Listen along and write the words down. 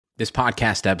This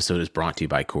podcast episode is brought to you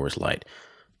by Coors Light.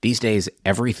 These days,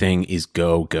 everything is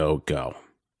go, go, go.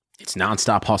 It's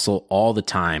nonstop hustle all the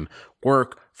time.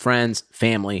 Work, friends,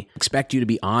 family expect you to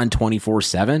be on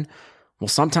 24/7. Well,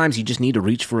 sometimes you just need to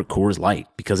reach for a Coors Light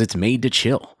because it's made to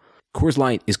chill. Coors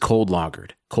Light is cold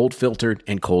lagered, cold filtered,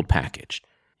 and cold packaged.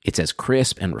 It's as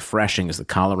crisp and refreshing as the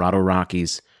Colorado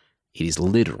Rockies. It is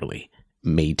literally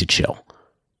made to chill.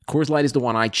 Coors Light is the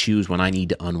one I choose when I need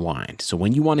to unwind. So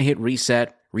when you want to hit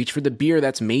reset, reach for the beer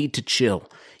that's made to chill.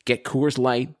 Get Coors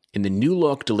Light in the new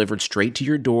look delivered straight to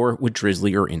your door with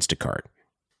Drizzly or Instacart.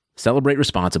 Celebrate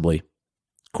responsibly.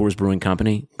 Coors Brewing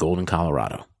Company, Golden,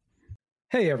 Colorado.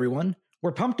 Hey everyone,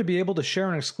 we're pumped to be able to share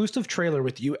an exclusive trailer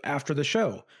with you after the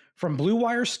show. From Blue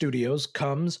Wire Studios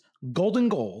comes Golden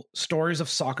Goal, Stories of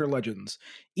Soccer Legends.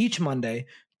 Each Monday,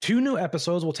 2 new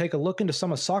episodes will take a look into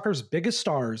some of soccer's biggest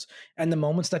stars and the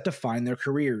moments that define their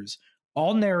careers.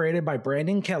 All narrated by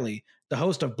Brandon Kelly, the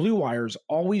host of Blue Wire's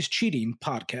Always Cheating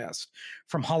podcast.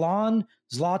 From Haaland,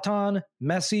 Zlatan,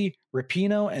 Messi,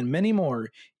 Rapinoe, and many more,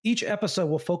 each episode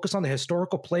will focus on the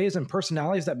historical plays and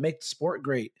personalities that make the sport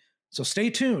great. So stay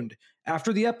tuned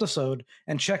after the episode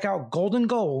and check out Golden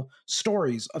Goal,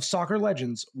 Stories of Soccer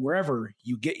Legends, wherever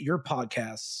you get your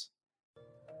podcasts.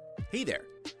 Hey there.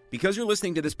 Because you're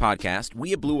listening to this podcast,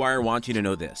 we at Blue Wire want you to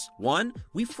know this. 1,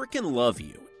 we freaking love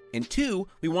you. And 2,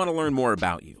 we want to learn more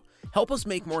about you. Help us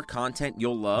make more content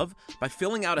you'll love by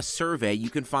filling out a survey you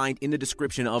can find in the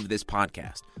description of this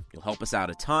podcast. You'll help us out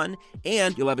a ton,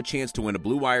 and you'll have a chance to win a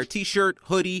Blue Wire t-shirt,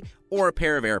 hoodie, or a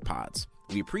pair of AirPods.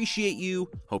 We appreciate you,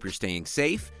 hope you're staying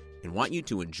safe, and want you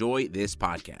to enjoy this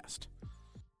podcast.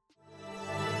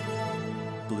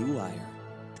 Blue Wire.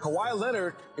 Kawhi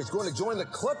Leonard is going to join the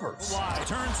Clippers. Kawhi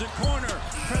turns the corner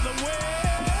for the win.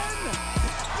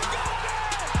 You got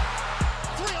it!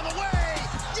 3 on the way.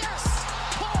 Yes!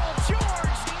 Paul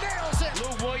George nails it. Lou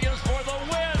Williams for the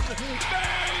win.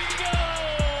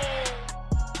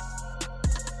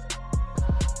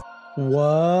 Bingo!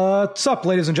 What's up,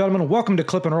 ladies and gentlemen? Welcome to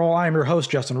Clip and Roll. I am your host,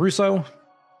 Justin Russo.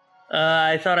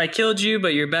 I thought I killed you,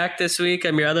 but you're back this week.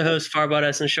 I'm your other host, Farbad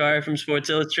Asanshari from Sports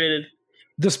Illustrated.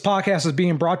 This podcast is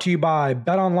being brought to you by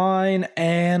BetOnline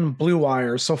and Blue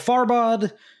Wire. So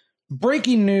Farbad,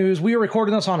 breaking news. We are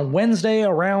recording this on Wednesday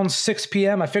around 6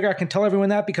 p.m. I figure I can tell everyone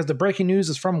that because the breaking news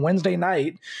is from Wednesday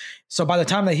night. So by the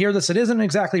time they hear this, it isn't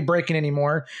exactly breaking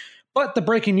anymore. But the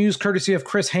breaking news, courtesy of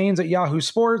Chris Haynes at Yahoo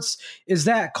Sports, is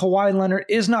that Kawhi Leonard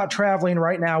is not traveling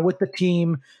right now with the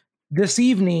team this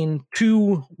evening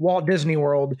to Walt Disney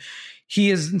World. He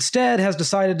instead has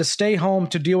decided to stay home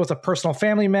to deal with a personal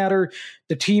family matter.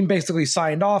 The team basically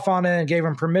signed off on it and gave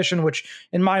him permission, which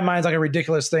in my mind is like a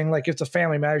ridiculous thing. Like, if it's a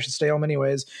family matter, you should stay home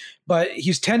anyways. But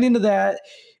he's tending to that,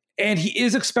 and he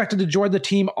is expected to join the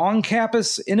team on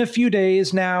campus in a few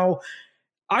days. Now,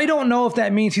 I don't know if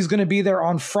that means he's going to be there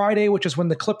on Friday, which is when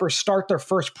the Clippers start their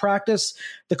first practice.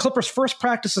 The Clippers' first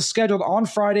practice is scheduled on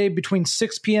Friday between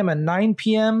 6 p.m. and 9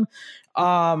 p.m.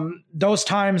 Those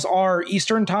times are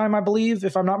Eastern time, I believe,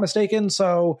 if I'm not mistaken.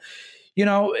 So,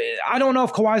 I don't know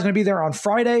if Kawhi's going to be there on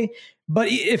Friday, but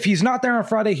if he's not there on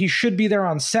Friday, he should be there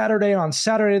on Saturday. And on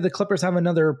Saturday, the Clippers have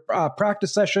another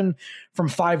practice session from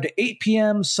 5 to 8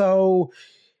 p.m. So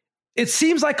it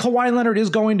seems like Kawhi Leonard is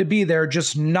going to be there,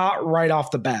 just not right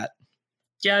off the bat.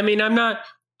 Yeah, I mean,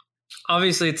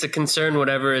 obviously it's a concern,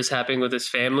 whatever is happening with his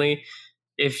family.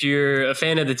 If you're a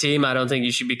fan of the team, I don't think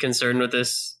you should be concerned with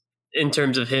this in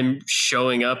terms of him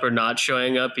showing up or not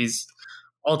showing up. He's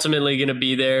ultimately going to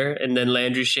be there, and then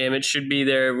Landry Shamet should be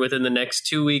there within the next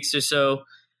 2 weeks or so.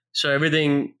 So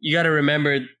everything, you got to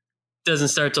remember, doesn't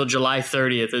start till July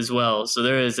 30th as well. So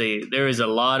there is a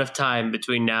lot of time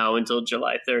between now until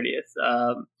July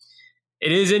 30th.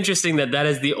 It is interesting that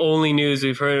is the only news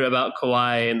we've heard about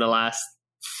Kawhi in the last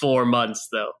 4 months,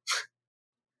 though.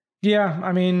 Yeah,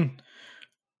 I mean,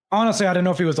 honestly, I don't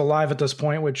know if he was alive at this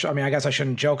point, which, I mean, I guess I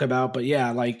shouldn't joke about, but yeah,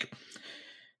 like,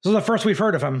 this is the first we've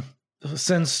heard of him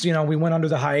since, we went under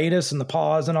the hiatus and the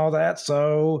pause and all that.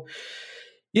 So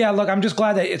yeah, look, I'm just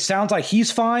glad that it sounds like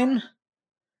he's fine.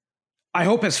 I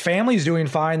hope his family's doing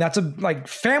fine.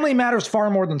 Family matters far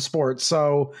more than sports.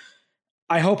 So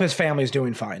I hope his family's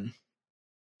doing fine.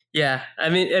 Yeah. I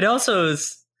mean,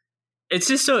 it's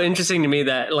just so interesting to me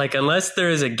that, like, unless there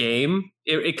is a game,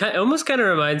 it almost kind of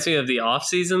reminds me of the off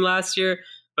season last year,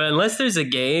 but unless there's a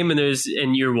game and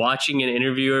you're watching an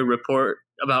interview or report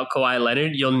about Kawhi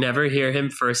Leonard, you'll never hear him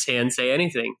firsthand say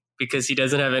anything because he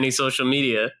doesn't have any social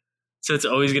media. So it's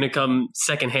always going to come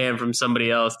secondhand from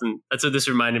somebody else. And that's what this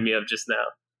reminded me of just now.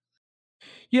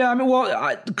 Yeah, I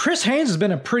mean, Chris Haynes has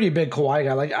been a pretty big Kawhi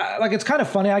guy. Like it's kind of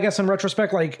funny, I guess, in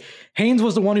retrospect. Like, Haynes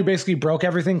was the one who basically broke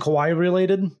everything Kawhi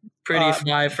related. Pretty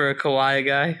fly for a Kawhi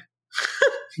guy.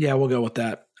 Yeah, we'll go with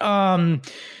that. I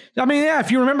mean, yeah,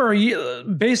 if you remember,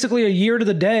 basically a year to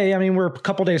the day, I mean, we're a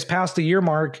couple days past the year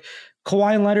mark,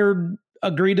 Kawhi Leonard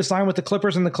agreed to sign with the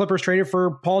Clippers, and the Clippers traded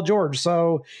for Paul George.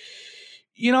 So,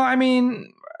 I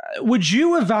mean, how would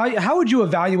you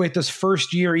evaluate this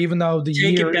first year, even though the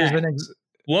year is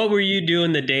what were you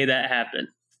doing the day that happened?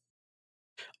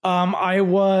 I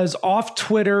was off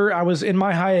Twitter. I was in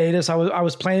my hiatus. I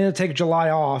was planning to take July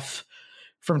off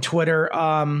from Twitter.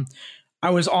 I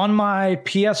was on my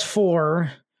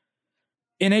PS4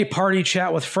 in a party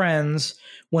chat with friends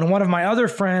when one of my other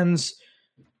friends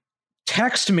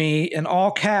texted me in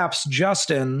all caps,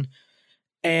 Justin,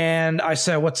 and I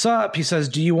said, "What's up?" He says,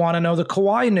 "Do you want to know the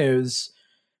Kawhi news?"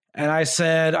 And I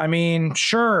said, "I mean,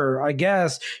 sure, I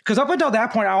guess." Because up until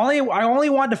that point, I only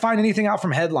wanted to find anything out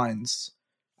from headlines.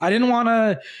 I didn't want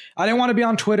to be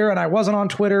on Twitter, and I wasn't on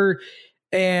Twitter.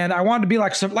 And I wanted to be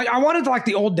I wanted like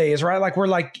the old days, right? Like where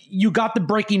like you got the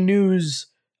breaking news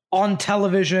on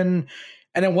television,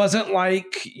 and it wasn't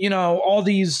like, all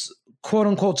these quote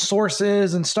unquote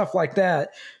sources and stuff like that.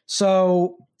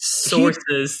 So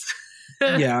sources.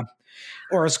 Yeah.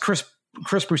 Or as Chris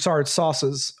Broussard,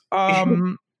 sauces.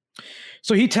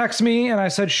 So he texts me and I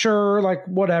said, sure, like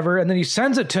whatever. And then he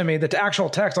sends it to me, the actual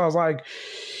text. I was like,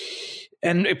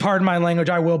 and pardon my language,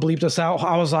 I will bleep this out.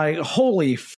 I was like,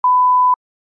 holy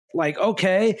like,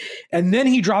 okay. And then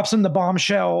he drops in the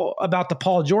bombshell about the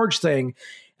Paul George thing.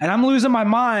 And I'm losing my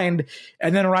mind.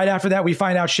 And then right after that, we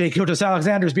find out Shai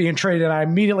Gilgeous-Alexander's being traded. And I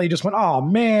immediately just went, oh,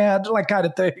 man, like kind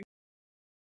of thing.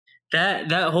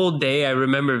 That whole day I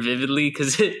remember vividly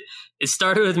because it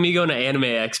started with me going to Anime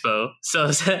Expo. So I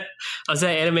was at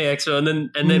Anime Expo and then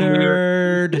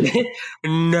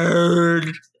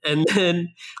nerd. And then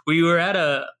we were at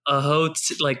a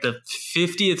hotel, like the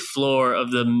 50th floor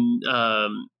of the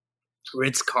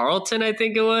Ritz-Carlton, I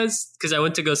think it was, because I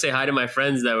went to go say hi to my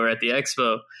friends that were at the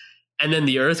expo. And then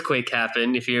the earthquake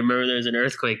happened. If you remember, there was an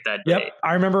earthquake that day. Yep,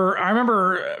 I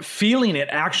remember feeling it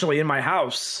actually in my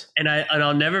house. And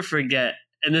I'll never forget.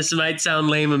 And this might sound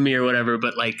lame of me or whatever,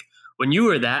 but like when you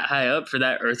were that high up for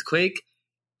that earthquake,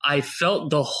 I felt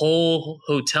the whole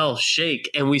hotel shake.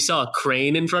 And we saw a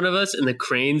crane in front of us, and the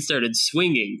crane started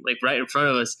swinging like right in front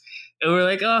of us. And we're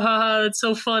like, oh, haha, that's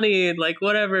so funny, like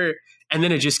whatever. And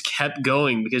then it just kept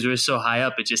going because we were so high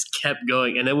up. It just kept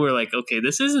going. And then we were like, okay,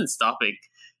 this isn't stopping.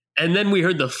 And then we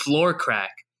heard the floor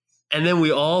crack. And then we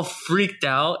all freaked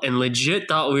out and legit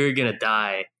thought we were going to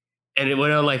die. And it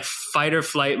went on like fight or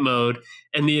flight mode.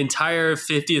 And the entire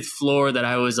 50th floor that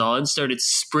I was on started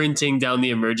sprinting down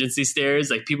the emergency stairs.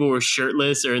 Like people were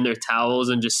shirtless or in their towels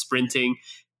and just sprinting.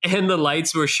 And the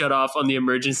lights were shut off on the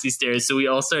emergency stairs. So we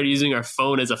all started using our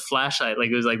phone as a flashlight. Like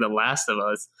it was like The Last of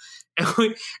Us.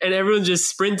 And everyone's just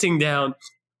sprinting down.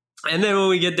 And then when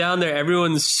we get down there,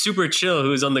 everyone's super chill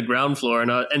who's on the ground floor.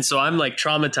 And so I'm like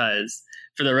traumatized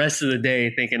for the rest of the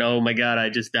day thinking, oh my God, I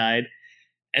just died.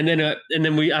 And then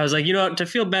I was like, you know what, to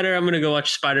feel better, I'm going to go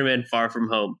watch Spider-Man Far From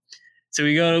Home. So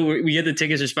we get the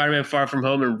tickets for Spider-Man Far From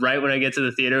Home. And right when I get to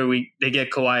the theater, they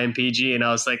get Kawhi and PG. And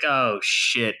I was like, oh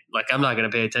shit, like I'm not going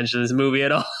to pay attention to this movie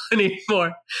at all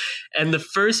anymore. And the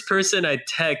first person I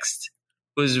text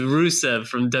was Rusev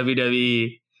from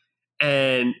WWE.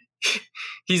 And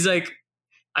he's like,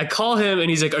 I call him and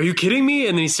he's like, are you kidding me?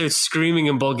 And then he starts screaming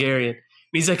in Bulgarian.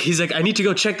 And he's like, I need to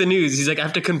go check the news. He's like, I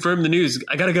have to confirm the news.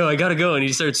 I gotta go. And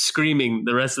he starts screaming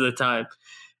the rest of the time.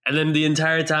 And then the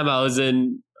entire time I was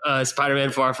in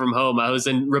Spider-Man Far From Home, I was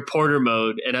in reporter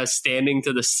mode and I was standing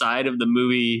to the side of the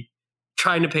movie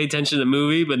trying to pay attention to the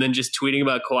movie, but then just tweeting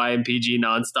about Kawhi and PG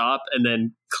nonstop and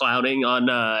then clowning on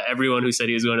everyone who said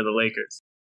he was going to the Lakers.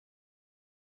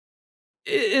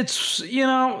 It's,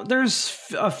 there's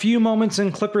a few moments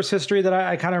in Clippers history that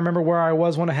I kind of remember where I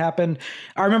was when it happened.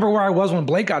 I remember where I was when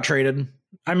Blake got traded.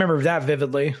 I remember that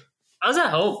vividly. I was at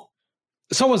home.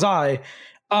 So was I.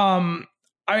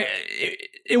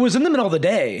 It was in the middle of the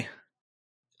day.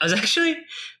 I was actually,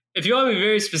 if you want to be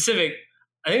very specific,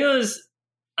 I think I was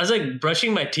like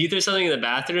brushing my teeth or something in the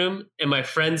bathroom, and my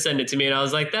friend sent it to me, and I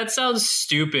was like, that sounds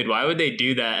stupid. Why would they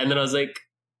do that? And then I was like,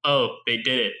 oh, they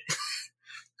did it.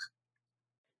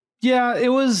 Yeah, it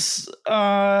was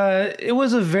a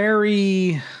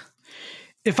very,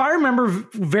 if I remember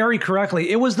very correctly,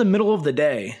 it was the middle of the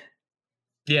day.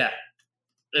 Yeah.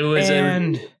 It was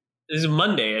it was a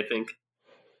Monday, I think.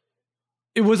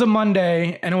 It was a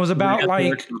Monday, and it was about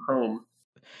like home.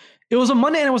 It was a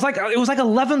Monday, and it was like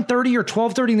 11:30 or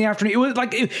 12:30 in the afternoon. It was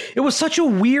like it was such a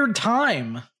weird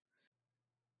time.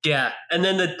 Yeah, and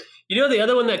then the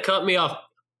other one that caught me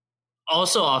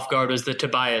also off guard was the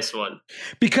Tobias one,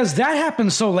 because that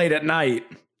happened so late at night.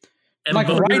 And like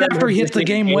both of right them after he hits just the hit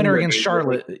game winner against winners.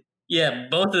 Charlotte. Yeah,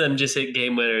 both of them just hit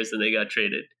game winners and they got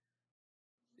traded.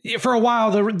 Yeah, for a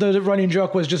while, the running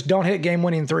joke was just don't hit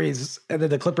game-winning threes, and then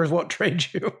the Clippers won't trade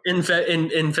you. In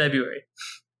February.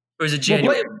 Or was it Well,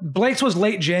 January? Blake's was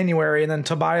late January, and then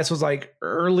Tobias was like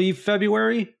early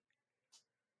February.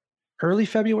 Early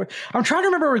February. I'm trying to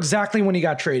remember exactly when he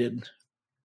got traded.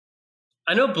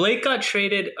 I know Blake got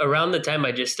traded around the time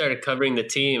I just started covering the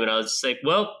team, and I was just like,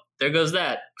 well, there goes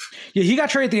that. Yeah, he got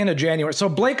traded at the end of January. So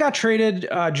Blake got traded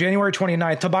January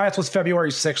 29th. Tobias was February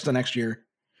 6th the next year.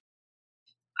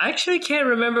 I actually can't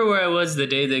remember where I was the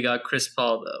day they got Chris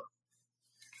Paul, though.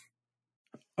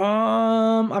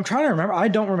 I'm trying to remember. I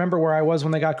don't remember where I was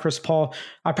when they got Chris Paul.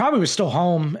 I probably was still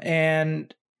home,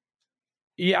 and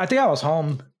yeah, I think I was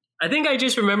home. I think I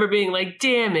just remember being like,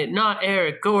 damn it, not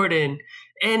Eric Gordon,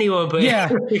 anyone but Yeah.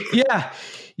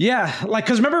 Like,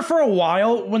 because remember for a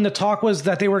while when the talk was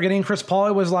that they were getting Chris Paul,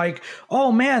 it was like,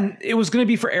 oh man, it was going to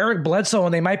be for Eric Bledsoe,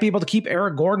 and they might be able to keep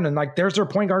Eric Gordon, and like, there's their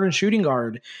point guard and shooting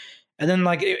guard. And then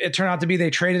like it turned out to be they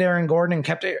traded Aaron Gordon and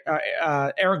kept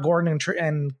Eric Gordon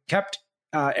and kept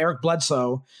Eric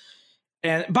Bledsoe.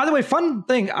 And by the way, fun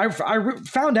thing, I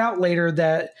found out later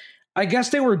that I guess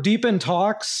they were deep in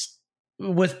talks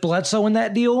with Bledsoe in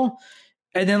that deal.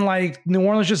 And then like New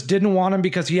Orleans just didn't want him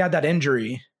because he had that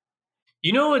injury.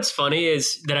 You know what's funny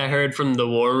is that I heard from the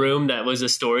War Room that was a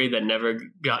story that never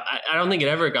got, I don't think it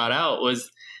ever got out, was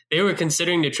they were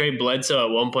considering to trade Bledsoe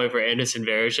at one point for Anderson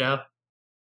Varejao.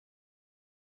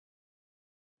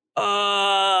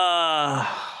 I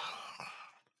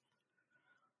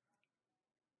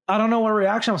don't know what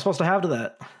reaction I'm supposed to have to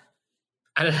that.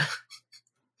 I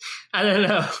don't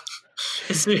know.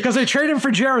 Because they traded him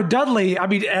for Jared Dudley. I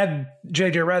mean, and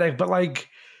JJ Redick, but like,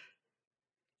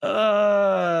 it's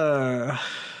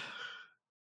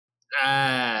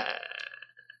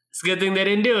a good thing they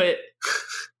didn't do it.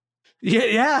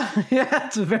 yeah,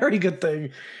 it's a very good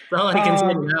thing. That's all I can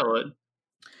say to that one.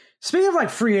 Speaking of like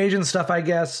free agent stuff, I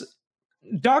guess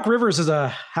Doc Rivers is a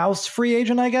house free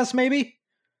agent, I guess, maybe.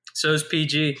 So is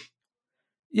PG.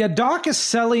 Yeah, Doc is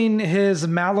selling his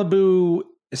Malibu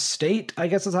estate, I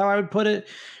guess is how I would put it.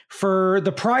 For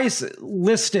the price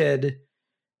listed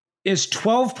is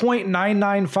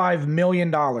 $12.995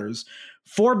 million.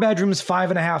 4 bedrooms,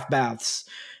 5.5 baths.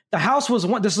 The house was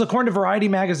this is according to Variety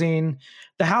magazine.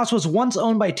 The house was once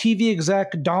owned by TV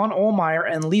exec Don Ohlmeyer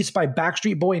and leased by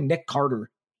Backstreet Boy Nick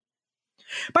Carter.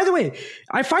 By the way,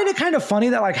 I find it kind of funny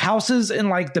that like houses in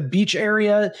like the beach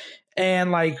area and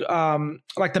like the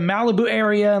Malibu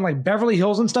area and like Beverly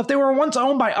Hills and stuff, they were once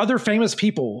owned by other famous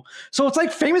people. So it's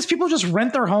like famous people just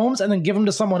rent their homes and then give them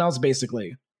to someone else,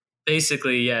 basically.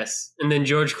 Basically, yes. And then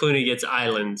George Clooney gets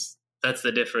islands. That's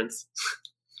the difference.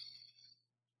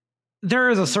 There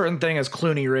is a certain thing as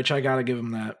Clooney rich. I got to give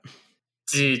him that.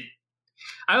 Dude,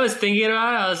 I was thinking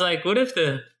about it. I was like, what if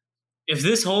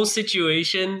this whole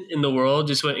situation in the world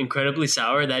just went incredibly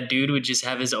sour, that dude would just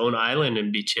have his own island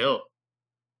and be chill.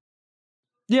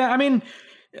 Yeah, I mean,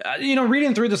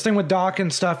 reading through this thing with Doc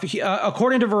and stuff,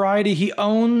 according to Variety, he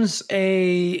owns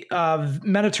a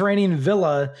Mediterranean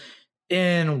villa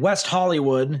in West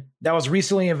Hollywood that was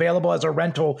recently available as a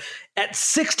rental at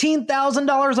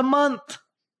 $16,000 a month.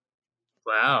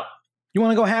 Wow. You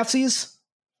want to go halfsies?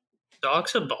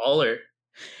 Doc's a baller.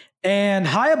 And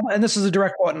and this is a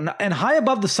direct quote, and high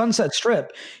above the Sunset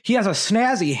Strip, he has a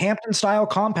snazzy Hampton-style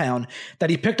compound that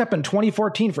he picked up in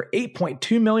 2014 for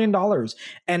 $8.2 million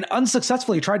and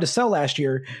unsuccessfully tried to sell last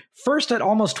year, first at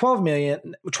almost $12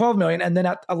 million, and then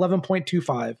at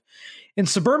 $11.25. In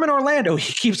suburban Orlando,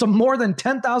 he keeps a more than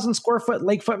 10,000 square foot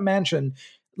lakefront mansion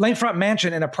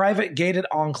in a private gated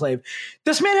enclave.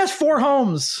 This man has 4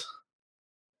 homes.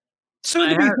 Soon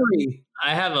to be 3.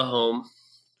 I have a home.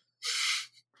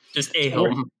 Just a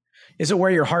home. Is it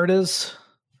where your heart is?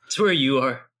 It's where you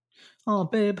are. Oh,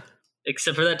 babe.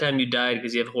 Except for that time you died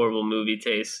because you have horrible movie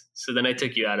taste. So then I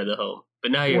took you out of the home.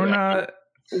 But now you're back.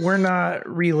 We're not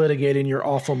relitigating your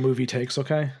awful movie takes,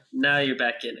 okay? Now you're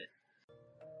back in it.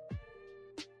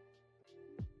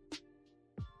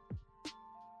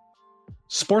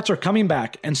 Sports are coming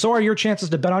back, and so are your chances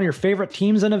to bet on your favorite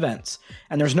teams and events.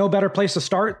 And there's no better place to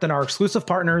start than our exclusive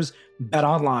partners,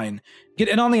 BetOnline. Get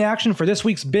in on the action for this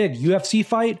week's big UFC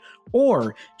fight,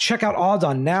 or check out odds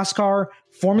on NASCAR,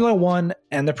 Formula One,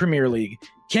 and the Premier League.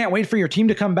 Can't wait for your team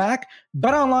to come back?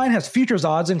 BetOnline has futures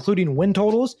odds including win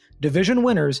totals, division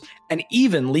winners, and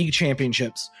even league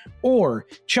championships. Or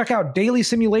check out daily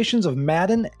simulations of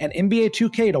Madden and NBA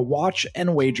 2K to watch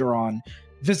and wager on.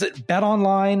 Visit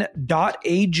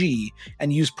betonline.ag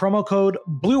and use promo code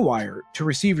BlueWire to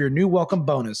receive your new welcome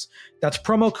bonus. That's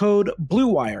promo code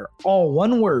BlueWire, all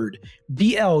one word,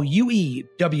 BLUEWIRE.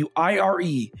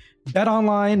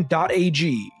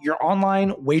 betonline.ag, your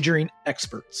online wagering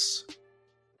experts.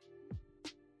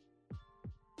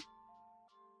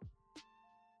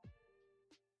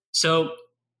 So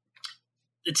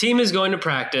the team is going to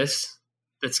practice.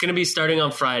 That's going to be starting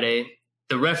on Friday.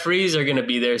 The referees are going to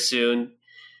be there soon.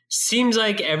 Seems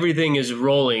like everything is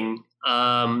rolling.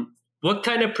 What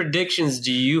kind of predictions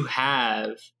do you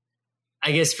have,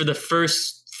 I guess, for the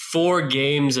first 4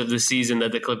 games of the season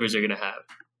that the Clippers are going to have?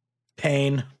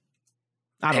 Pain.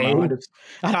 I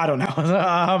don't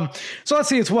know. So let's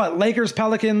see. It's what? Lakers,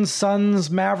 Pelicans,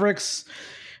 Suns, Mavericks.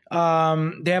 They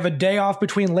have a day off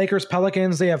between Lakers,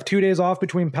 Pelicans. They have 2 days off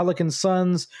between Pelicans,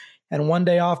 Suns, and 1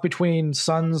 day off between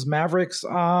Suns, Mavericks.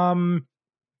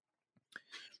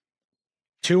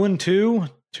 2-2,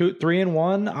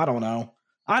 3-1. I don't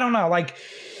know. Like,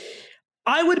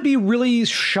 I would be really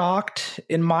shocked,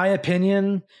 in my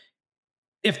opinion,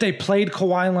 if they played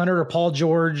Kawhi Leonard or Paul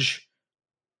George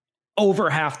over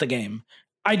half the game.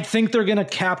 I'd think they're going to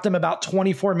cap them about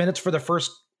 24 minutes for the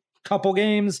first couple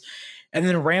games and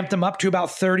then ramp them up to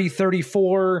about 30,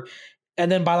 34.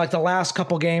 And then by like the last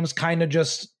couple games, kind of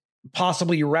just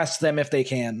possibly rest them if they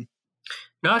can.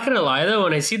 Not going to lie, though,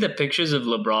 when I see the pictures of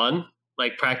LeBron,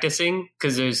 like practicing,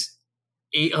 because there's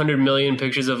 800 million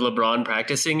pictures of LeBron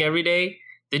practicing every day,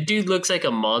 the dude looks like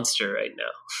a monster right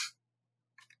now.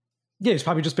 Yeah, he's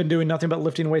probably just been doing nothing but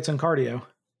lifting weights and cardio.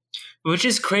 Which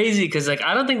is crazy because, like,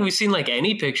 I don't think we've seen like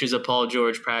any pictures of Paul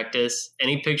George practice,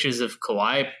 any pictures of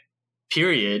Kawhi,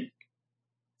 period.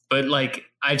 But like,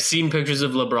 I've seen pictures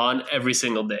of LeBron every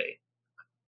single day.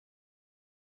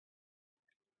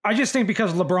 I just think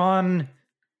because LeBron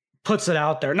puts it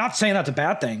out there. Not saying that's a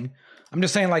bad thing. I'm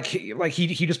just saying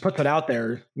he just puts it out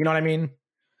there. You know what I mean?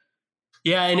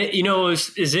 Yeah, and it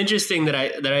is interesting that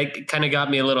I kind of got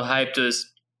me a little hyped was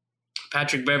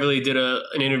Patrick Beverley did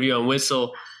an interview on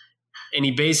Whistle, and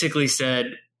he basically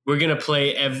said we're gonna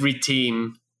play every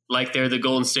team like they're the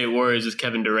Golden State Warriors with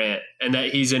Kevin Durant, and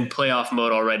that he's in playoff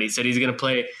mode already. He said he's gonna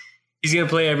play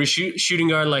every shooting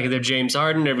guard like they're James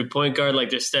Harden, every point guard like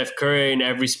they're Steph Curry, and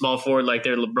every small forward like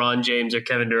they're LeBron James or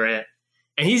Kevin Durant.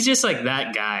 And he's just like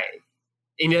that guy.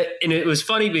 And it was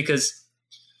funny because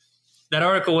that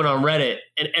article went on Reddit,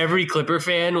 and every Clipper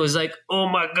fan was like, oh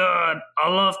my God, I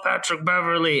love Patrick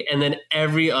Beverley. And then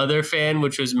every other fan,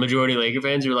 which was majority Laker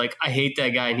fans, were like, I hate that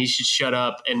guy and he should shut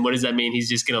up. And what does that mean? He's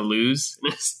just going to lose?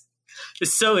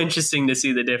 It's so interesting to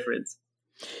see the difference.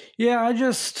 Yeah, I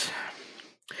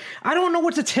don't know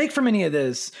what to take from any of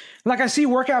this. Like, I see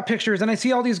workout pictures and I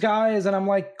see all these guys and I'm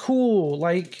like, cool.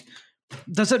 Like,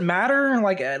 does it matter?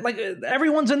 Like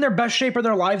everyone's in their best shape of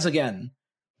their lives again.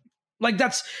 Like,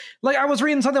 that's like, I was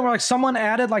reading something where like someone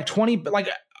added like 20, like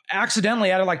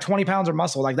accidentally added like 20 pounds of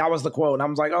muscle. Like that was the quote. And I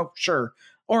was like, oh, sure.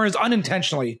 Or is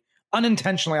unintentionally. I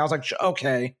was like,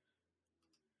 okay.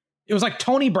 It was like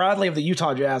Tony Bradley of the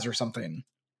Utah Jazz or something.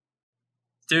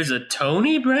 There's a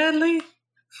Tony Bradley?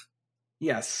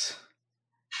 Yes.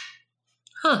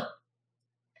 Huh.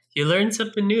 You learn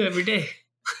something new every day.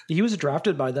 He was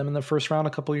drafted by them in the first round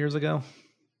a couple years ago.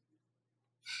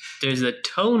 There's a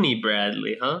Tony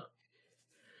Bradley, huh?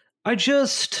 I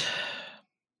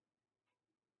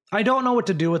don't know what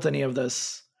to do with any of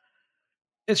this.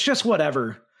 It's just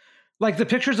whatever. Like the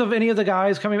pictures of any of the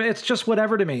guys coming, it's just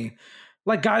whatever to me.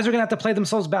 Like guys are going to have to play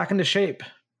themselves back into shape.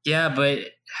 Yeah, but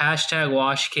hashtag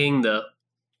Wash King though.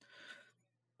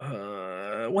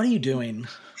 What are you doing?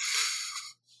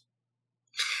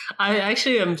 I'm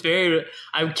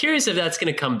curious if that's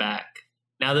going to come back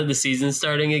now that the season's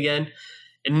starting again.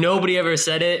 And nobody ever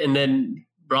said it. And then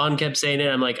Braun kept saying it.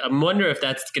 I'm like, I wonder if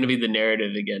that's going to be the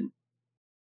narrative again.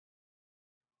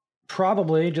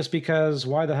 Probably, just because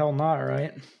why the hell not,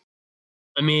 right?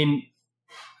 I mean,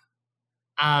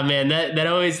 man,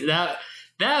 that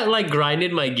like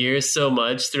grinded my gears so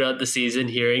much throughout the season,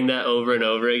 hearing that over and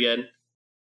over again.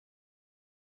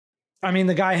 I mean,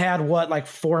 the guy had like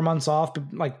 4 months off,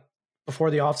 like before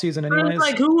the offseason anyways.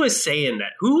 Like, who was saying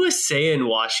that? Who was saying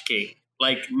Wash King?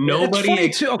 Like,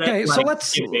 nobody. Okay, so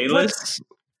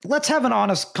let's have an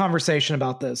honest conversation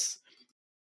about this.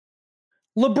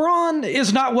 LeBron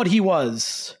is not what he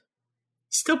was.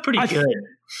 Still pretty good.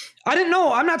 I didn't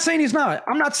know. I'm not saying he's not.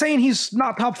 I'm not saying he's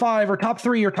not top 5 or top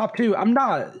 3 or top 2. I'm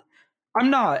not.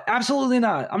 Absolutely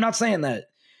not. I'm not saying that.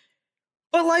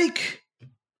 But like,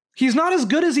 he's not as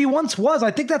good as he once was.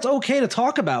 I think that's okay to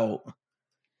talk about.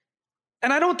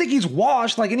 And I don't think he's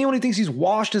washed. Like, anyone who thinks he's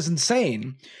washed is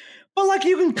insane. But like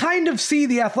you can kind of see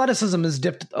the athleticism is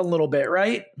dipped a little bit,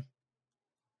 right?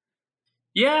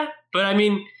 Yeah, but I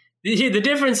mean, the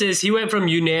difference is he went from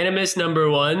unanimous number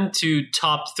 1 to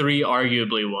top 3,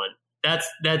 arguably 1.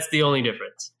 That's the only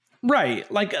difference. Right.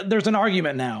 Like there's an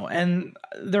argument now, and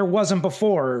there wasn't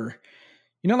before.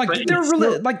 You know, like But they're it's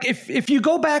really still- like if you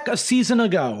go back a season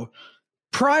ago,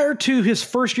 prior to his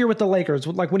first year with the Lakers,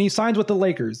 like when he signs with the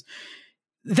Lakers,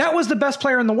 that was the best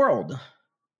player in the world.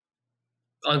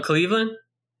 On Cleveland?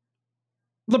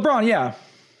 LeBron, yeah.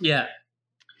 Yeah.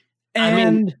 And I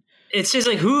mean, it's just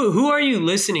like, who are you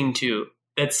listening to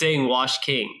that's saying Wash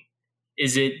King?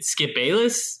 Is it Skip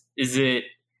Bayless? Is it,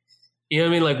 you know what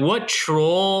I mean? Like, what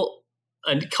troll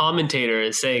commentator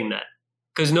is saying that?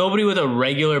 Because nobody with a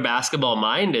regular basketball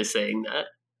mind is saying that.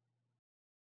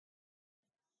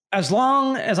 as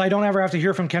long as I don't ever have to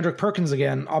hear from Kendrick Perkins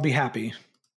again, I'll be happy.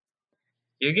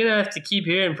 You're going to have to keep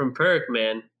hearing from Perk,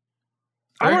 man.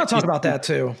 I want Perk to talk is about that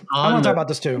too. I on want to the talk about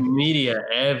this too. Media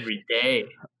every day.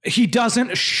 He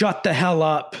doesn't shut the hell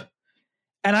up.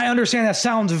 And I understand that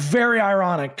sounds very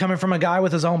ironic coming from a guy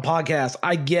with his own podcast.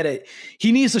 I get it.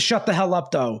 He needs to shut the hell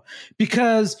up though,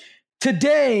 because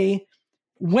today,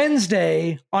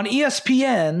 Wednesday on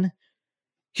ESPN,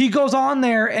 he goes on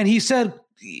there and he said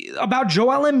about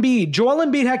Joel Embiid. Joel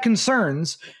Embiid had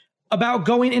concerns about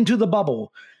going into the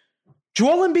bubble.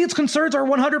 Joel Embiid's concerns are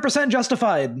 100%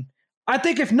 justified. I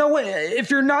think if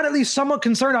you're not at least somewhat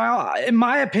concerned, in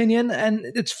my opinion, and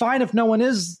it's fine if no one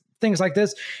is, things like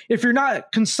this, if you're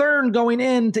not concerned going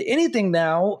into anything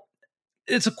now,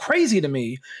 it's crazy to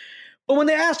me. But when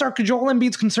they asked, are Joel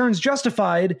Embiid's concerns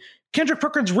justified, Kendrick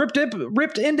Perkins ripped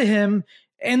into him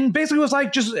and basically was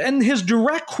like, and his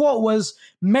direct quote was,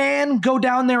 "Man, go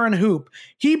down there and hoop."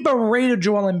 He berated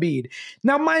Joel Embiid.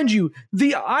 Now, mind you,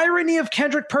 the irony of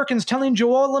Kendrick Perkins telling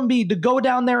Joel Embiid to go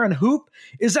down there and hoop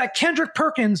is that Kendrick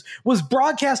Perkins was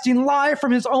broadcasting live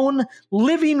from his own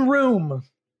living room.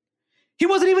 He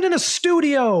wasn't even in a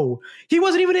studio. He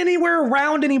wasn't even anywhere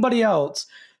around anybody else.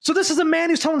 So this is a man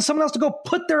who's telling someone else to go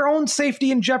put their own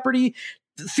safety in jeopardy,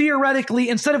 theoretically,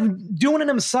 instead of doing it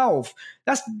himself.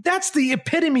 That's the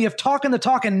epitome of talking the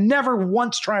talk and never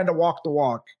once trying to walk the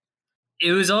walk.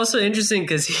 It was also interesting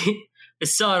because I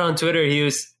saw it on Twitter.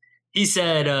 He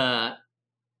said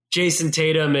Jason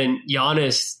Tatum and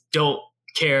Giannis don't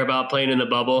care about playing in the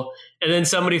bubble. And then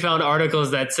somebody found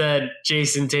articles that said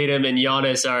Jason Tatum and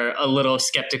Giannis are a little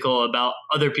skeptical about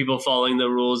other people following the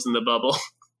rules in the bubble.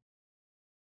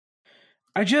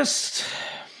 I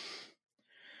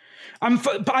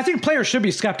think players should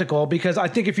be skeptical, because I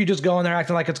think if you just go in there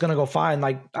acting like it's going to go fine,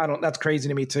 that's crazy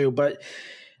to me too. But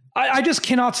I just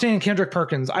cannot stand Kendrick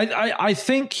Perkins. I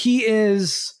think he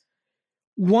is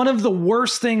one of the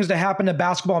worst things to happen to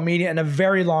basketball media in a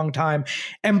very long time.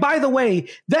 And by the way,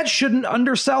 that shouldn't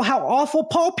undersell how awful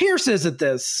Paul Pierce is at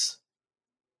this.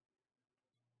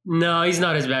 No, he's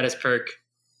not as bad as Perk.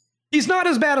 He's not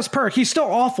as bad as Perk. He's still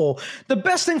awful. The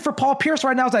best thing for Paul Pierce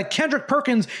right now is that Kendrick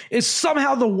Perkins is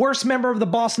somehow the worst member of the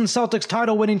Boston Celtics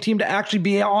title-winning team to actually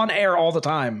be on air all the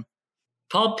time.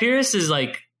 Paul Pierce is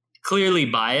clearly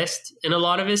biased in a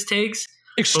lot of his takes.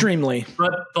 Extremely.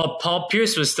 But Paul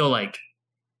Pierce was still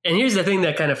and here's the thing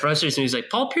that kind of frustrates me is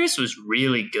Paul Pierce was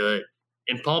really good.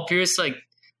 And Paul Pierce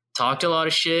talked a lot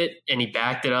of shit and he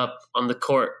backed it up on the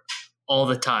court all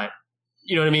the time.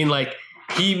 You know what I mean?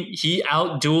 He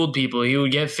out-dueled people. He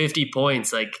would get 50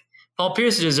 points. Paul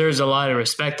Pierce deserves a lot of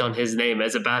respect on his name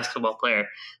as a basketball player.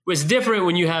 It's different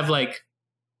when you have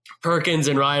Perkins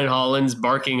and Ryan Hollins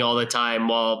barking all the time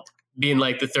while being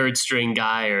the third string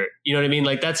guy, or you know what I mean?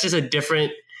 That's just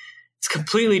it's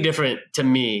completely different to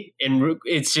me. And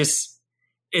it's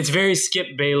very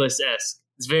Skip Bayless-esque.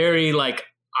 It's very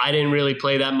I didn't really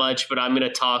play that much, but I'm going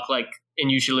to talk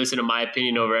and you should listen to my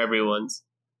opinion over everyone's.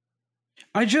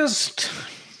 I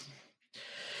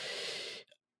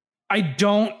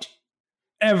don't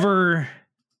ever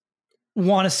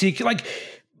want to see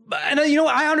and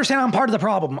I understand I'm part of the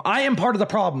problem. I am part of the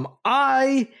problem.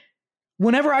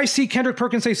 Whenever I see Kendrick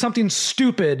Perkins say something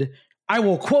stupid, I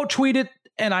will quote tweet it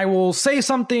and I will say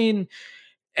something,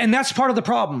 and that's part of the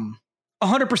problem.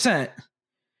 100%.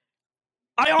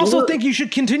 I also think you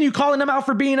should continue calling him out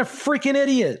for being a freaking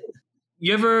idiot.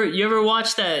 You ever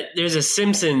watch that? There's a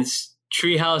Simpsons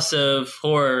Treehouse of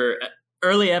Horror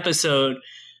early episode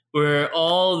where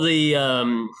all the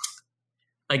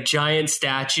giant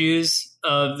statues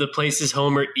of the places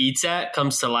Homer eats at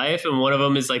comes to life, and one of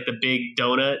them is the big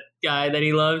donut guy that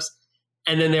he loves,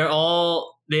 and then they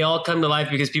all come to life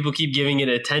because people keep giving it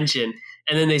attention,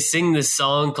 and then they sing this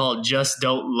song called "Just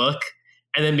Don't Look,"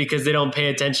 And then because they don't pay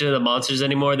attention to the monsters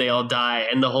anymore, they all die.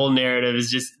 And the whole narrative is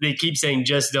just, they keep saying,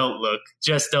 just don't look,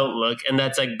 just don't look. And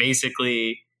that's like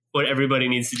basically what everybody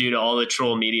needs to do to all the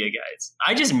troll media guys.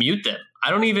 I just mute them.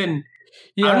 I don't even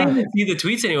see the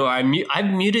tweets anymore. I've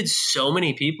muted so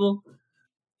many people.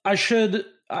 I should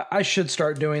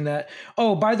start doing that.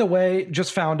 Oh, by the way,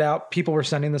 just found out people were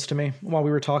sending this to me while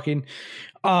we were talking.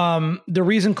 The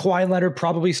reason Kawhi Leonard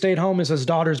probably stayed home is his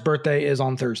daughter's birthday is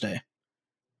on Thursday.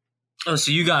 Oh,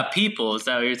 so you got people? Is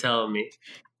that what you're telling me?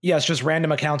 Yes, just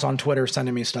random accounts on Twitter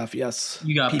sending me stuff. Yes.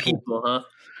 You got people, huh?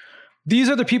 These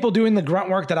are the people doing the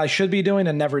grunt work that I should be doing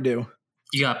and never do.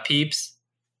 You got peeps?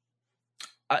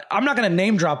 I'm not going to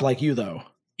name drop like you, though.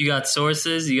 You got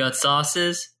sources? You got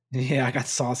sauces? Yeah, I got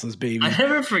sauces, baby. I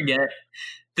never forget.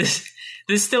 This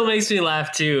still makes me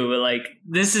laugh, too. But, like,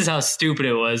 this is how stupid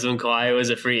it was when Kawhi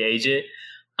was a free agent.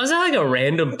 I was at, like, a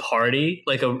random party.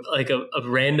 Like a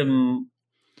random...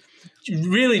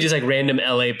 Really just like random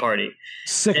LA party.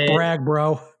 Sick brag,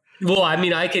 bro. Well, I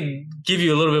mean, I could give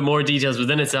you a little bit more details, but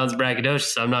then it sounds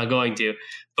braggadocious, so I'm not going to.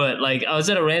 But like, I was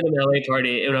at a random LA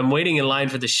party and I'm waiting in line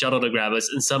for the shuttle to grab us,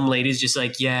 and some lady's just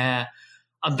like, yeah,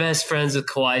 I'm best friends with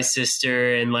Kawhi's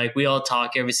sister, and like we all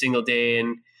talk every single day,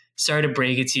 and sorry to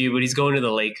break it to you, but he's going to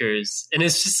the Lakers. And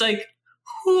it's just like,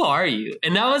 who are you?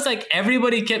 And that was like,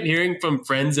 everybody kept hearing from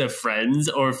friends of friends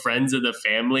or friends of the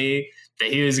family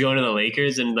that he was going to the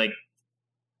Lakers, and like,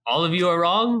 all of you are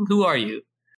wrong. Who are you?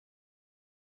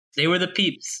 They were the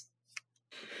peeps.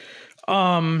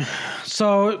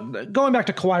 So going back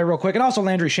to Kawhi real quick, and also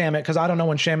Landry Shamet, because I don't know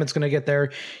when Shamet's going to get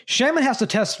there. Shamet has to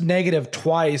test negative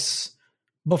twice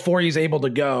before he's able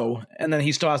to go, and then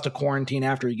he still has to quarantine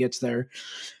after he gets there.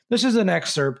 This is an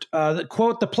excerpt. The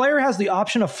quote, the player has the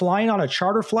option of flying on a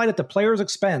charter flight at the player's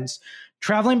expense,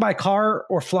 traveling by car,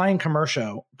 or flying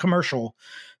commercial.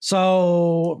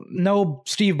 So no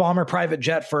Steve Ballmer private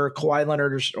jet for Kawhi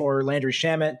Leonard or Landry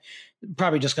Shamet.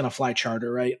 Probably just going to fly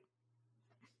charter, right?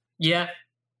 Yeah.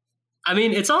 I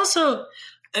mean, it's also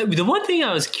the one thing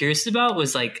I was curious about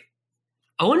was like,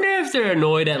 I wonder if they're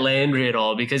annoyed at Landry at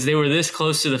all because they were this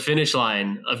close to the finish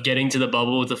line of getting to the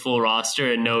bubble with the full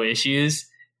roster and no issues.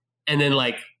 And then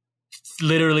like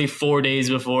literally 4 days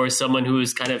before, someone who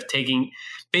was kind of taking,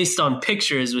 based on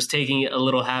pictures, was taking it a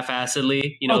little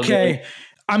half-assedly. You know, okay.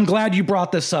 I'm glad you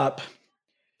brought this up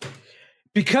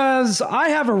because I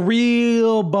have a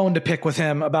real bone to pick with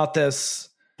him about this.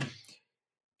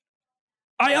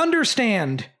 I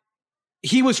understand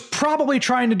he was probably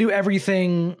trying to do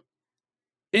everything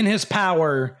in his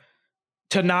power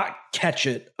to not catch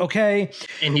it, okay?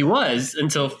 And he was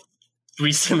until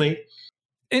recently.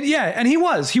 And he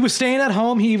was staying at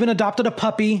home. He even adopted a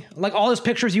puppy. Like all his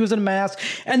pictures, he was in a mask.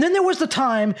 And then there was the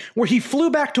time where he flew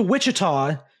back to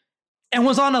Wichita and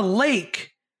was on a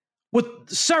lake with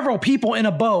several people in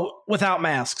a boat without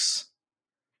masks.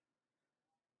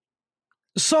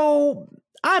 So,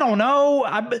 I don't know.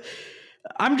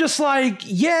 I'm just like,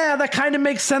 yeah, that kind of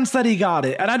makes sense that he got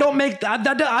it. And I don't want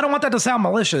that to sound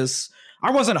malicious.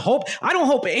 I don't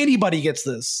hope anybody gets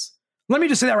this. Let me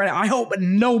just say that right now. I hope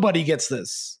nobody gets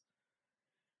this.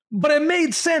 But it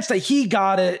made sense that he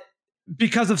got it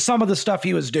because of some of the stuff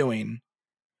he was doing.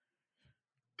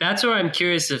 That's where I'm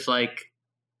curious if like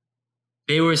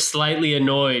they were slightly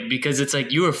annoyed because it's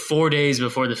like you were 4 days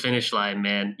before the finish line,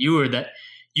 man. You were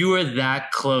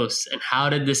that close. And how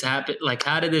did this happen? Like,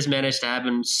 how did this manage to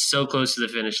happen so close to the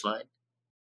finish line?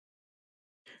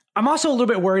 I'm also a little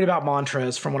bit worried about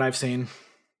Montrez from what I've seen.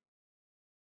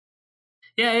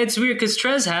 Yeah, it's weird because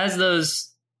Trez has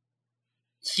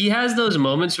those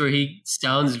moments where he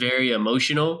sounds very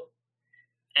emotional.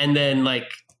 And then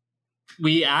like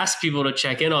we ask people to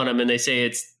check in on him and they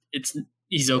say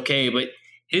he's okay, but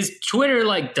his Twitter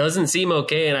like doesn't seem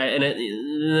okay. And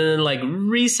then like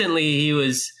recently he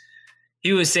was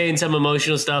saying some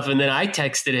emotional stuff, and then I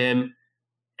texted him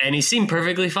and he seemed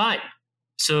perfectly fine.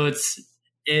 So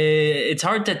it's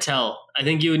hard to tell. I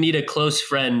think you would need a close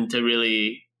friend to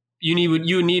really. You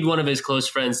would need one of his close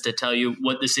friends to tell you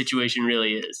what the situation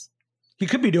really is. He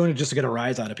could be doing it just to get a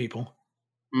rise out of people.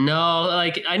 No,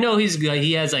 like I know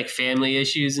he has like family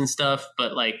issues and stuff,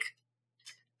 but like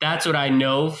that's what I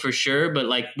know for sure. But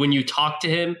like when you talk to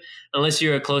him, unless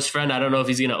you're a close friend, I don't know if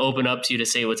he's going to open up to you to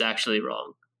say what's actually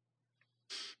wrong.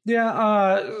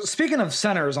 Yeah. Speaking of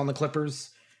centers on the Clippers,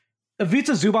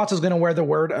 Ivica Zubac is going to wear the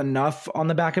word enough on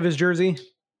the back of his jersey.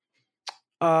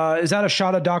 Is that a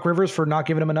shot at Doc Rivers for not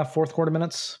giving him enough fourth quarter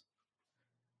minutes?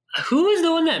 Who was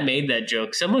the one that made that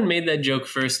joke? Someone made that joke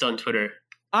first on Twitter.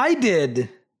 I did.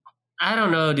 I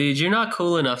don't know, dude. You're not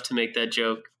cool enough to make that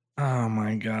joke. Oh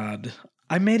my God.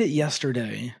 I made it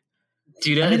yesterday.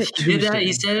 Dude, he did that.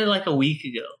 He said it like a week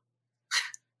ago.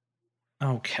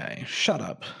 Okay, shut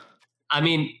up. I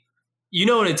mean, you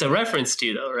know what it's a reference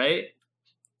to, though, right?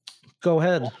 Go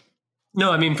ahead.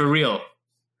 No, I mean for real.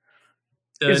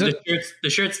 The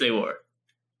shirts they wore.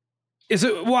 Is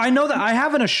it? Well, I know that I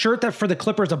have in a shirt that for the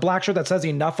Clippers, a black shirt that says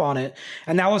enough on it.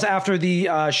 And that was after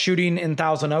the shooting in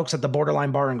Thousand Oaks at the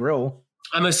Borderline Bar and Grill.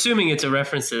 I'm assuming it's a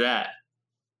reference to that.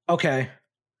 Okay.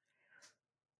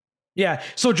 Yeah.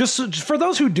 So just for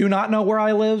those who do not know where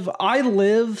I live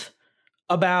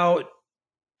about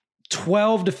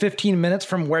 12 to 15 minutes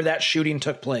from where that shooting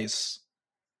took place.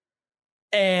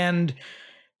 And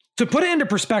to put it into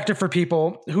perspective for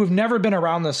people who have never been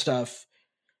around this stuff,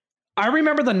 I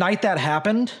remember the night that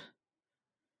happened,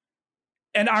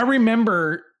 and I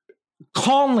remember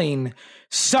calling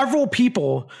several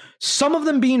people, some of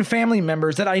them being family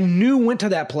members that I knew went to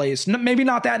that place, maybe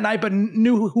not that night, but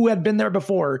knew who had been there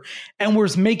before and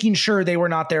was making sure they were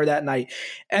not there that night.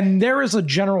 And there is a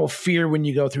general fear when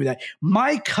you go through that.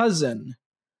 My cousin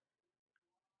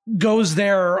goes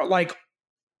there like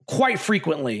quite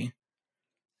frequently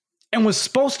and was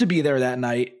supposed to be there that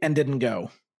night and didn't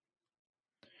go.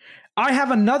 I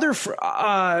have another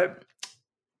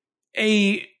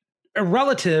a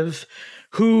relative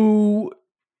who,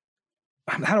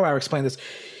 how do I explain this?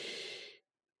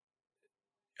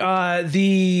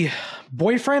 The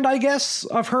boyfriend, I guess,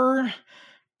 of her,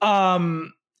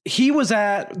 he was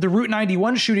at the Route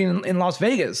 91 shooting in Las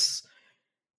Vegas,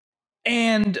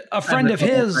 and a friend of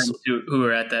his who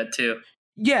were at that too.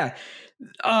 Yeah,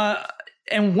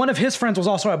 and one of his friends was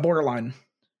also at Borderline,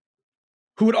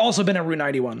 who had also been at Route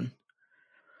 91.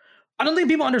 I don't think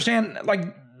people understand,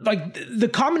 like the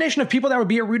combination of people that would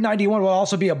be at Route 91 will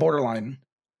also be a Borderline.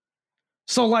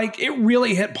 So like it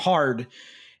really hit hard.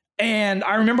 And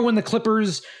I remember when the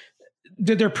Clippers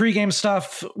did their pregame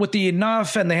stuff with the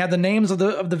Enough, and they had the names of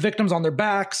the victims on their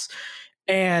backs.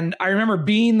 And I remember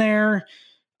being there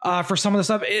for some of the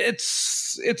stuff.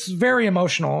 It's very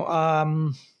emotional. I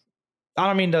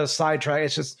don't mean to sidetrack.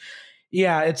 It's just,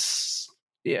 it's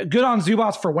good on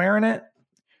Zubats for wearing it.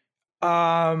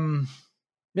 God,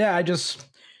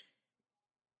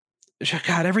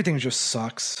 everything just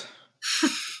sucks.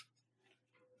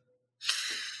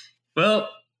 Well,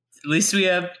 at least we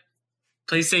have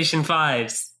PlayStation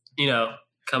 5s,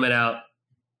 coming out.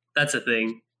 That's a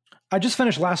thing. I just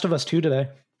finished Last of Us 2 today.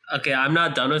 Okay, I'm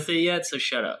not done with it yet, so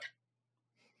shut up.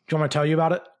 Do you want me to tell you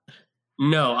about it?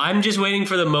 No, I'm just waiting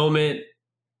for the moment.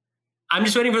 I'm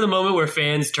just waiting for the moment where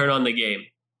fans turn on the game.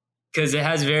 Because it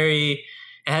has very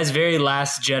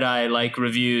Last Jedi-like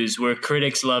reviews where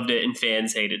critics loved it and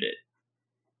fans hated it.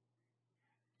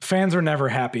 Fans are never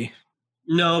happy.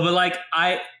 No, but like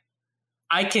I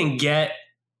can get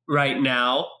right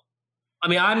now. I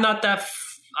mean, I'm not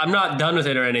done with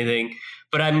it or anything,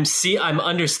 but I'm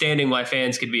understanding why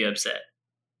fans could be upset.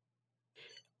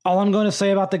 All I'm going to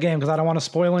say about the game, because I don't want to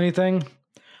spoil anything,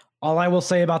 all I will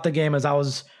say about the game is I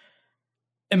was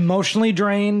emotionally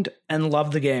drained and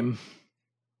loved the game.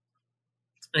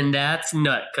 And that's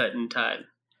nut cutting time.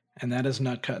 And that is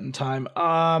nut cutting time.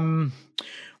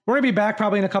 We're going to be back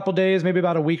probably in a couple days, maybe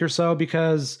about a week or so,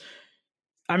 because,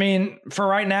 I mean, for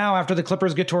right now, after the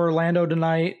Clippers get to Orlando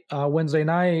tonight, Wednesday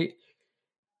night,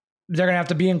 they're going to have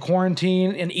to be in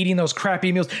quarantine and eating those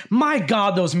crappy meals. My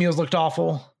God, those meals looked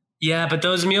awful. Yeah, but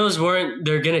those meals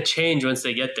they're going to change once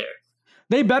they get there.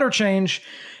 They better change.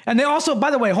 And they also,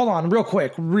 by the way, hold on real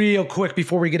quick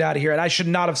before we get out of here. And I should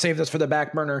not have saved this for the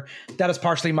back burner. That is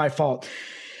partially my fault.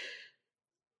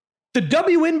 The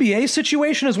WNBA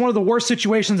situation is one of the worst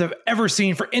situations I've ever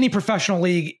seen for any professional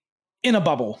league in a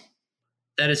bubble.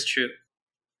 That is true.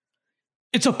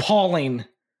 It's appalling.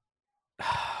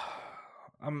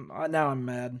 Now I'm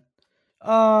mad.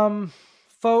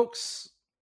 Folks,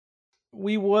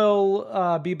 we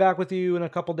will be back with you in a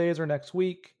couple days or next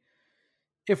week.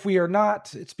 If we are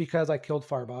not, it's because I killed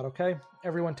Farbot, okay?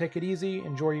 Everyone take it easy.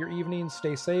 Enjoy your evening.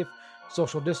 Stay safe.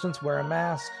 Social distance. Wear a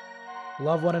mask.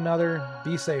 Love one another.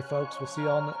 Be safe, folks. We'll see you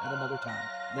all at another time.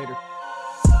 Later.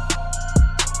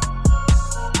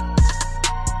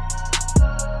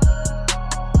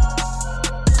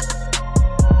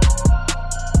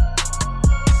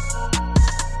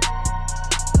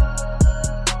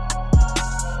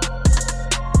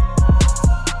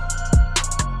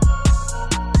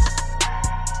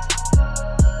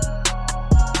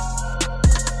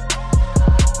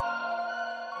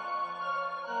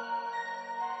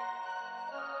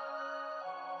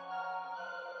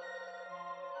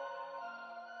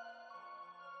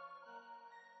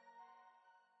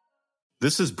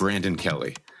 This is Brandon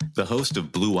Kelly, the host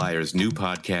of Blue Wire's new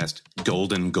podcast,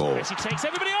 Golden Goal. Messi takes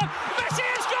everybody on. Messi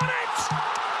has got it!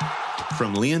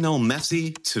 From Lionel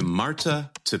Messi to Marta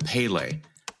to Pele,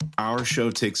 our show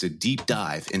takes a deep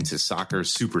dive into soccer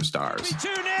superstars.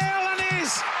 2-0 and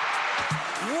is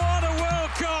what a World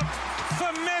Cup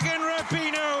for Megan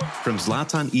Rapinoe. From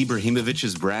Zlatan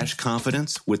Ibrahimovic's brash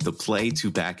confidence with the play to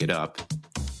back it up,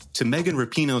 to Megan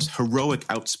Rapinoe's heroic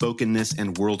outspokenness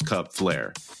and World Cup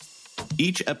flair.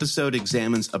 Each episode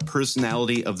examines a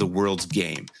personality of the world's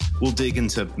game. We'll dig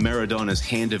into Maradona's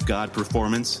Hand of God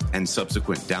performance and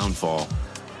subsequent downfall,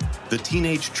 the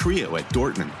teenage trio at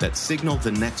Dortmund that signaled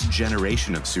the next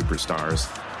generation of superstars,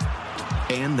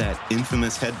 and that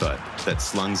infamous headbutt that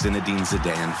slung Zinedine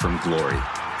Zidane from glory.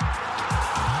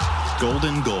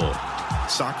 Golden Goal,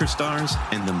 soccer stars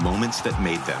and the moments that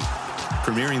made them.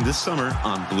 Premiering this summer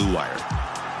on Blue Wire.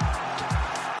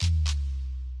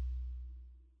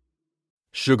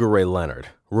 Sugar Ray Leonard,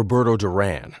 Roberto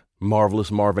Duran, Marvelous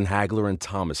Marvin Hagler, and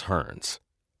Thomas Hearns.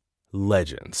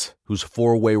 Legends, whose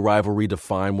four-way rivalry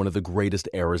defined one of the greatest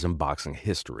eras in boxing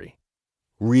history.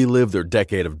 Relive their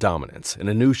decade of dominance in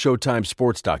a new Showtime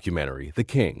sports documentary, The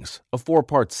Kings, a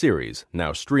 4-part series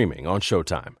now streaming on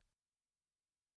Showtime.